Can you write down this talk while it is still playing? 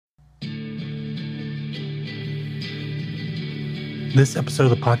This episode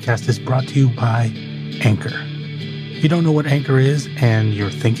of the podcast is brought to you by Anchor. If you don't know what Anchor is and you're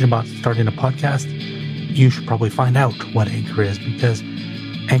thinking about starting a podcast, you should probably find out what Anchor is, because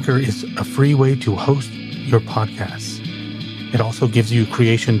Anchor is a free way to host your podcasts. It also gives you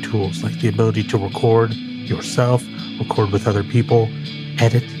creation tools like the ability to record yourself, record with other people,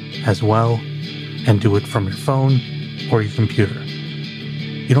 edit as well, and do it from your phone or your computer.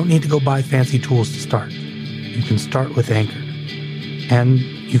 You don't need to go buy fancy tools to start. You can start with Anchor, and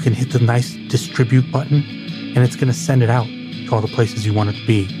you can hit the nice distribute button, and it's going to send it out to all the places you want it to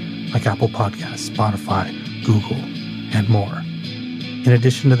be, like Apple Podcasts, Spotify, Google, and more. In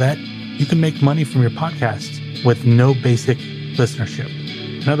addition to that, you can make money from your podcasts with no basic listenership.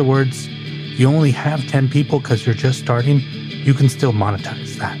 In other words, if you only have 10 people because you're just starting, you can still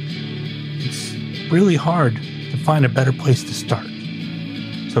monetize that. It's really hard to find a better place to start.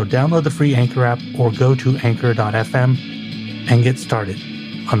 So download the free Anchor app or go to anchor.fm and get started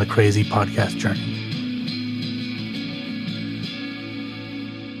on the crazy podcast journey.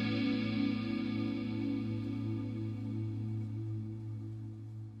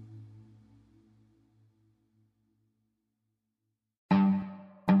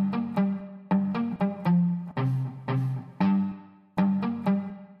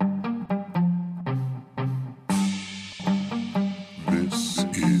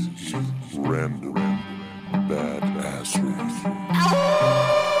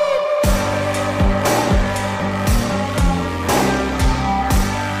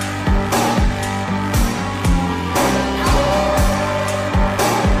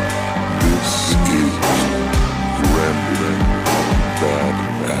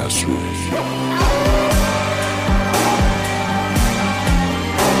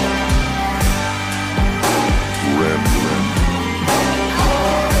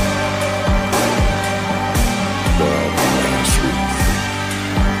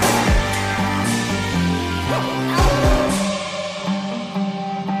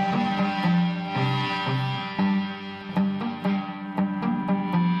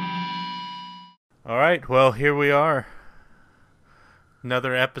 Well, here we are.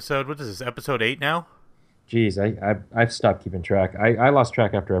 Another episode. What is this? Episode 8 now? Jeez, I've stopped keeping track. I lost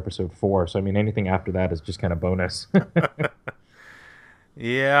track after episode 4, so I mean anything after that is just kind of bonus.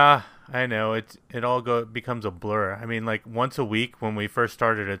 Yeah, I know. It all becomes a blur. I mean, like once a week when we first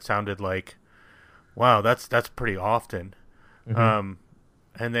started, it sounded like, wow, that's pretty often. Mm-hmm.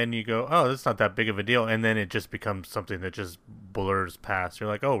 And then you go, oh, that's not that big of a deal, and then it just becomes something that just blurs past. You're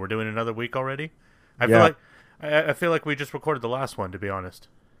like, oh, we're doing another week already? I feel like we just recorded the last one, to be honest.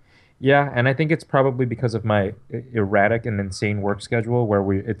 Yeah, and I think it's probably because of my erratic and insane work schedule,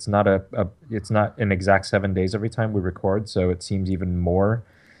 where it's not an exact 7 days every time we record, so it seems even more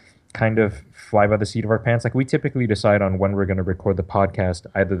kind of fly by the seat of our pants. Like we typically decide on when we're going to record the podcast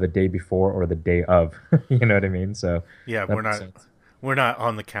either the day before or the day of. You know what I mean? So yeah, we're not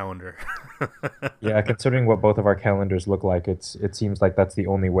on the calendar. Yeah, considering what both of our calendars look like, it seems like that's the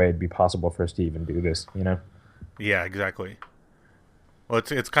only way it'd be possible for us to even do this, you know? Yeah, exactly. Well,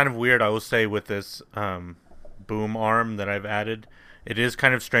 it's kind of weird, I will say, with this boom arm that I've added. It is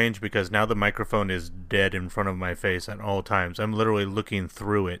kind of strange because now the microphone is dead in front of my face at all times. I'm literally looking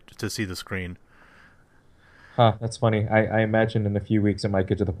through it to see the screen. Huh, that's funny. I imagine in a few weeks it might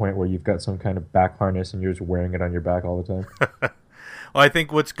get to the point where you've got some kind of back harness and you're just wearing it on your back all the time. Well, I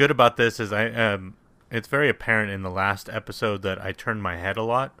think what's good about this is it's very apparent in the last episode that I turned my head a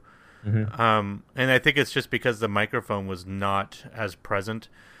lot. Mm-hmm. And I think it's just because the microphone was not as present.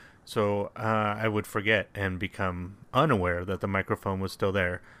 So I would forget and become unaware that the microphone was still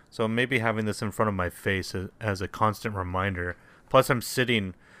there. So maybe having this in front of my face as a constant reminder. Plus, I'm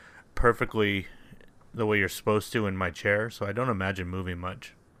sitting perfectly the way you're supposed to in my chair, so I don't imagine moving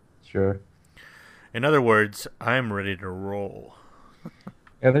much. Sure. In other words, I'm ready to roll.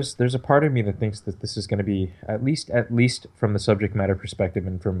 Yeah, there's a part of me that thinks that this is going to be, at least from the subject matter perspective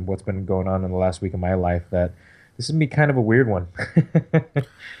and from what's been going on in the last week of my life, that this is going to be kind of a weird one.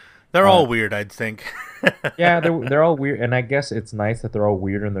 They're all weird, I'd think. Yeah, they're all weird, and I guess it's nice that they're all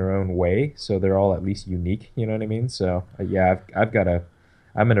weird in their own way, so they're all at least unique, you know what I mean? So, yeah,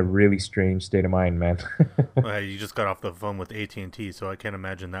 I'm in a really strange state of mind, man. Well, you just got off the phone with AT&T, so I can't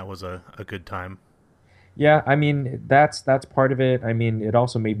imagine that was a good time. Yeah, I mean, that's part of it. I mean, it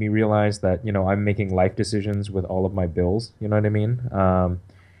also made me realize that, you know, I'm making life decisions with all of my bills, you know what I mean?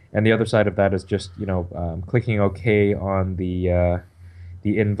 And the other side of that is just, you know, clicking OK on the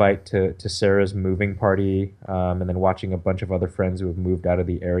invite to Sarah's moving party, and then watching a bunch of other friends who have moved out of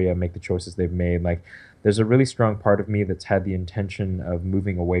the area make the choices they've made. Like, there's a really strong part of me that's had the intention of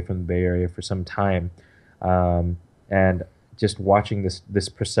moving away from the Bay Area for some time. And just watching this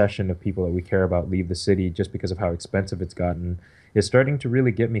procession of people that we care about leave the city just because of how expensive it's gotten is starting to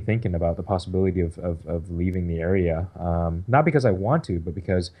really get me thinking about the possibility of leaving the area. Not because I want to, but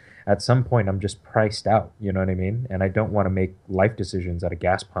because at some point I'm just priced out. You know what I mean? And I don't want to make life decisions at a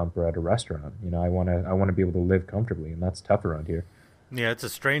gas pump or at a restaurant. You know, I want to be able to live comfortably, and that's tough around here. Yeah, it's a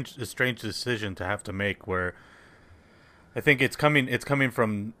strange decision to have to make. Where I think it's coming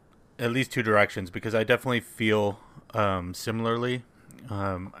from at least two directions because I definitely feel similarly.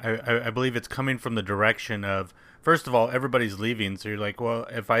 I believe it's coming from the direction of, first of all, everybody's leaving, so you're like, well,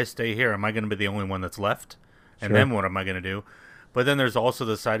 if I stay here, am I going to be the only one that's left? And Sure. then what am I going to do? But then there's also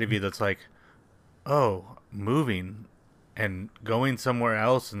the side of you that's like, oh, moving and going somewhere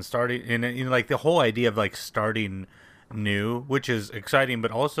else and starting, and you know, like the whole idea of like starting new, which is exciting,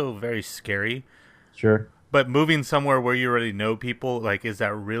 but also very scary. Sure. But moving somewhere where you already know people, like, is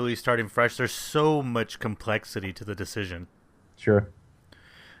that really starting fresh? There's so much complexity to the decision. Sure.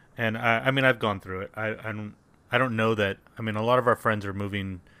 And I mean, I've gone through it. I don't know that. I mean, a lot of our friends are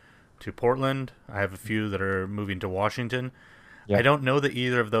moving to Portland. I have a few that are moving to Washington. I Yeah, don't know that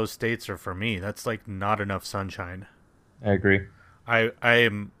either of those states are for me. That's like not enough sunshine. I agree. I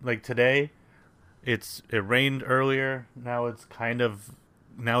am like today. It rained earlier. Now it's kind of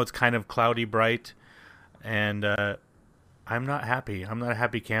cloudy bright, and I'm not happy. I'm not a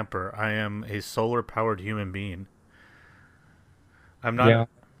happy camper. I am a solar powered human being. I'm not. Yeah,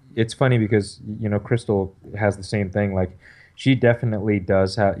 it's funny because Crystal has the same thing. Like, she definitely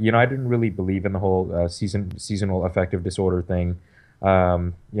does have. I didn't really believe in the whole seasonal affective disorder thing,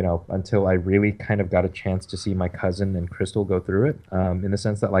 until I really kind of got a chance to see my cousin and Crystal go through it. In the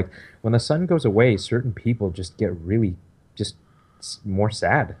sense that, like, when the sun goes away, certain people just get really just more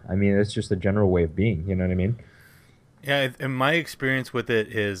sad. I mean, it's just a general way of being. You know what I mean? Yeah, and my experience with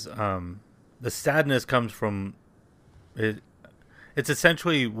it is the sadness comes from it. It's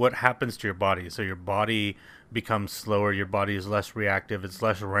essentially what happens to your body. So your body becomes slower. Your body is less reactive. It's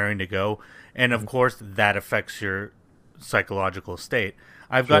less raring to go, and of course that affects your psychological state.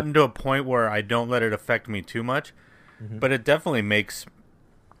 I've Sure. gotten to a point where I don't let it affect me too much, Hmm. but it definitely makes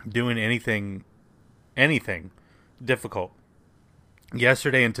doing anything difficult.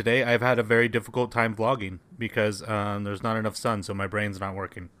 Yesterday and today, I've had a very difficult time vlogging because there's not enough sun, so my brain's not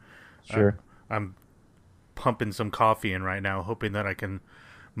working. Uh, Sure. I'm pumping some coffee in right now, hoping that I can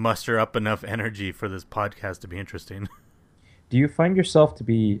muster up enough energy for this podcast to be interesting. Do you find yourself to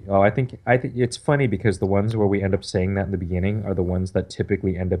be? Oh, I think it's funny because the ones where we end up saying that in the beginning are the ones that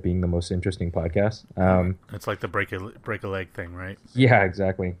typically end up being the most interesting podcasts. It's like the break a leg thing, right? Yeah,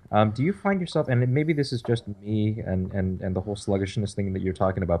 exactly. Do you find yourself, and maybe this is just me and the whole sluggishness thing that you're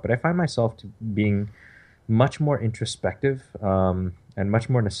talking about, but I find myself to being much more introspective and much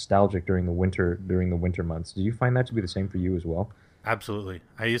more nostalgic during the winter months. Do you find that to be the same for you as well? Absolutely.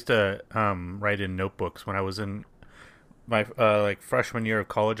 I used to write in notebooks when I was in my like freshman year of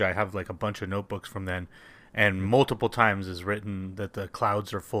college. I have like a bunch of notebooks from then, and multiple times is written that the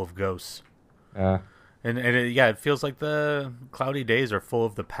clouds are full of ghosts. Uh, Yeah, it feels like the cloudy days are full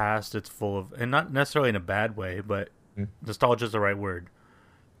of the past. It's full of, and not necessarily in a bad way, but mm. nostalgia is the right word.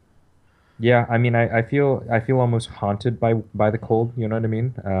 Yeah, I mean, I feel almost haunted by the cold. You know what I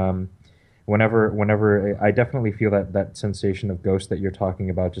mean? Whenever I definitely feel that sensation of ghost that you're talking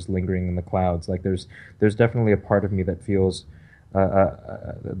about, just lingering in the clouds. Like, there's definitely a part of me that feels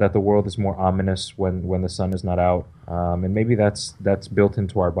that the world is more ominous when the sun is not out, and maybe that's built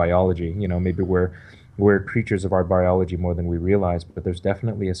into our biology. Maybe we're creatures of our biology more than we realize. But there's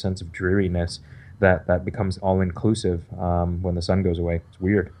definitely a sense of dreariness that becomes all inclusive when the sun goes away. It's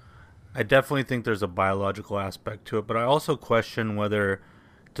weird. I definitely think there's a biological aspect to it, but I also question whether,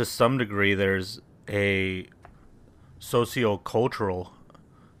 to some degree, there's a socio-cultural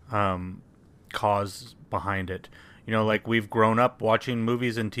cause behind it. Like we've grown up watching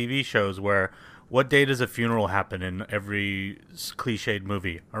movies and TV shows where what day does a funeral happen in every cliched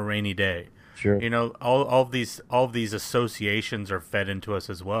movie? A rainy day. Sure. All of these associations are fed into us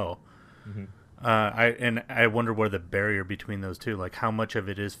as well. Hmm. I wonder where the barrier between those two, like how much of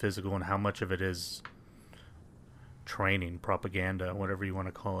it is physical and how much of it is training, propaganda, whatever you want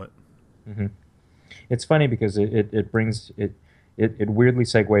to call it. Hmm. It's funny because it brings it weirdly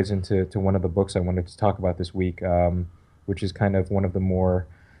segues into one of the books I wanted to talk about this week, which is kind of one of the more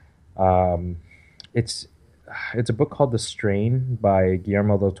um, it's it's a book called The Strain by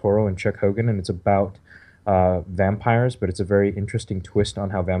Guillermo del Toro and Chuck Hogan, and it's about vampires, but it's a very interesting twist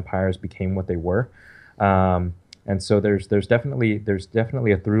on how vampires became what they were. And so there's definitely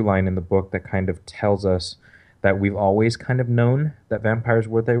a through line in the book that kind of tells us that we've always kind of known that vampires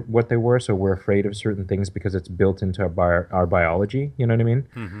were what they were, so we're afraid of certain things because it's built into our biology. You know what I mean?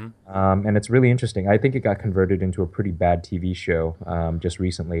 Mm-hmm. And it's really interesting. I think it got converted into a pretty bad TV show just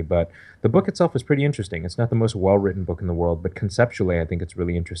recently, but the book itself is pretty interesting. It's not the most well-written book in the world, but conceptually, I think it's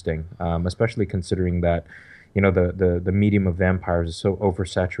really interesting, especially considering that the medium of vampires is so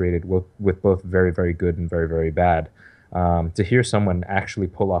oversaturated with both very, very good and very, very bad. To hear someone actually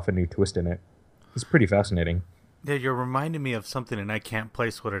pull off a new twist in it is pretty fascinating. Yeah, you're reminding me of something, and I can't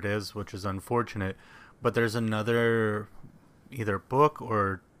place what it is, which is unfortunate. But there's another, either book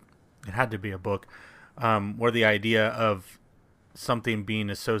or it had to be a book, where the idea of something being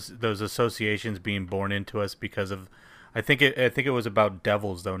those associations being born into us because of, I think it was about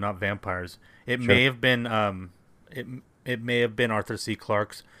devils though, not vampires. It Sure. may have been it may have been Arthur C.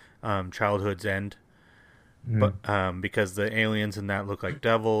 Clarke's Childhood's End, Mhm. but because the aliens in that look like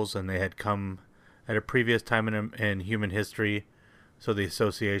devils, and they had come at a previous time in human history, so the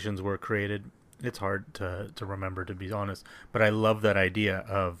associations were created. It's hard to remember, to be honest, but I love that idea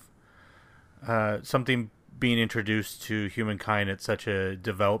of something being introduced to humankind at such a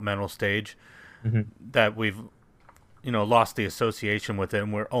developmental stage Mhm. that we've lost the association with it,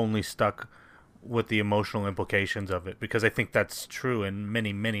 and we're only stuck with the emotional implications of it, because I think that's true in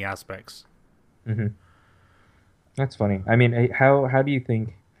many aspects. Mhm. That's funny. I mean, how do you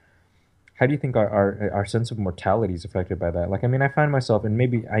think our sense of mortality is affected by that? Like, I mean, I find myself, and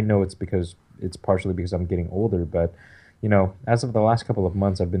maybe I know it's partially because I'm getting older, but as of the last couple of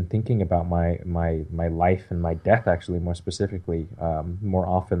months, I've been thinking about my life and my death, actually, more specifically, more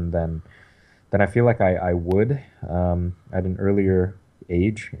often than I feel like I would at an earlier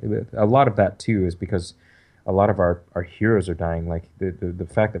age. A lot of that too is because a lot of our heroes are dying. Like the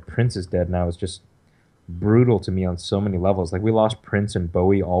fact that Prince is dead now is just brutal to me on so many levels. Like we lost Prince and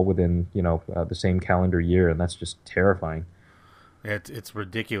Bowie all within the same calendar year, and that's just terrifying. It's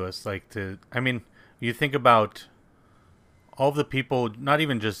ridiculous. I mean, you think about all of the people, not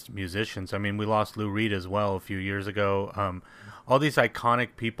even just musicians. I mean, we lost Lou Reed as well a few years ago. All these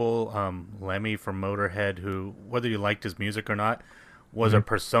iconic people, Lemmy from Motorhead, who, whether you liked his music or not, was a Hmm.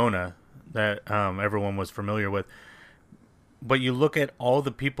 persona that everyone was familiar with. But you look at all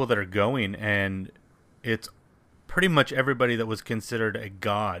the people that are going, and it's pretty much everybody that was considered a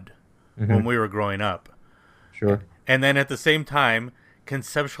god when Hmm. we were growing up. Sure. And then at the same time,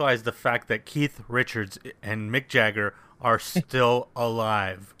 conceptualize the fact that Keith Richards and Mick Jagger are still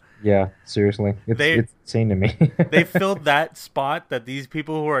alive. Yeah, seriously, They it's insane to me. they filled that spot that these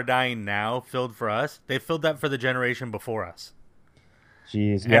people who are dying now filled for us. They filled that for the generation before us,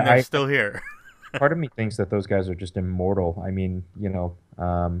 Jeez, yeah, and they're still here. part of me thinks that those guys are just immortal. I mean,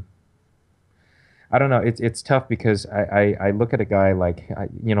 I don't know. It's tough because I look at a guy like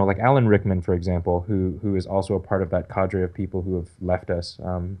like Alan Rickman, for example, who is also a part of that cadre of people who have left us,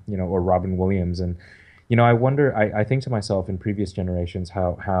 or Robin Williams, and I wonder. I think to myself, in previous generations,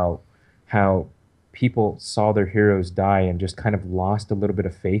 how people saw their heroes die and just kind of lost a little bit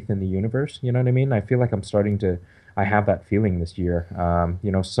of faith in the universe. You know what I mean? I feel like I have that feeling this year.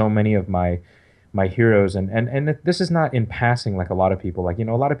 So many of my heroes, and this is not in passing, like a lot of people, like a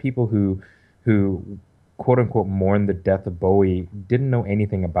lot of people who quote unquote mourned the death of Bowie didn't know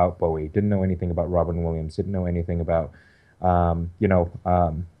anything about Bowie, didn't know anything about Robin Williams, didn't know anything about um, you know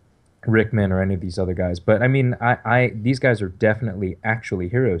um, Rickman or any of these other guys. But I mean, I these guys are definitely actually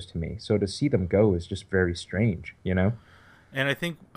heroes to me. So to see them go is just very strange. And I think